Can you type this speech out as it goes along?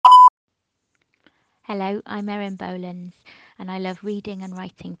Hello, I'm Erin Bolans, and I love reading and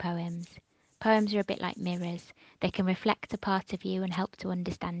writing poems. Poems are a bit like mirrors. They can reflect a part of you and help to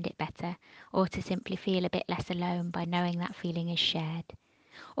understand it better, or to simply feel a bit less alone by knowing that feeling is shared.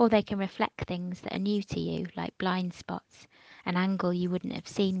 Or they can reflect things that are new to you, like blind spots, an angle you wouldn't have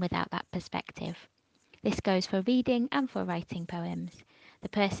seen without that perspective. This goes for reading and for writing poems. The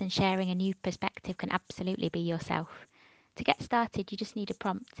person sharing a new perspective can absolutely be yourself. To get started, you just need a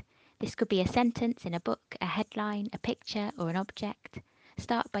prompt. This could be a sentence in a book, a headline, a picture, or an object.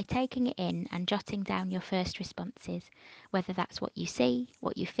 Start by taking it in and jotting down your first responses, whether that's what you see,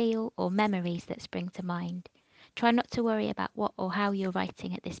 what you feel, or memories that spring to mind. Try not to worry about what or how you're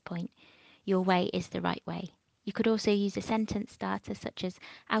writing at this point. Your way is the right way. You could also use a sentence starter such as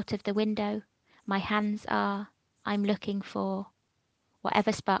out of the window, my hands are, I'm looking for,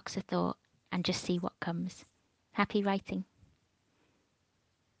 whatever sparks a thought, and just see what comes. Happy writing.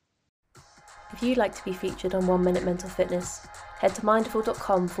 If you'd like to be featured on 1 Minute Mental Fitness, head to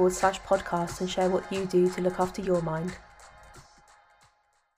mindful.com/podcast and share what you do to look after your mind.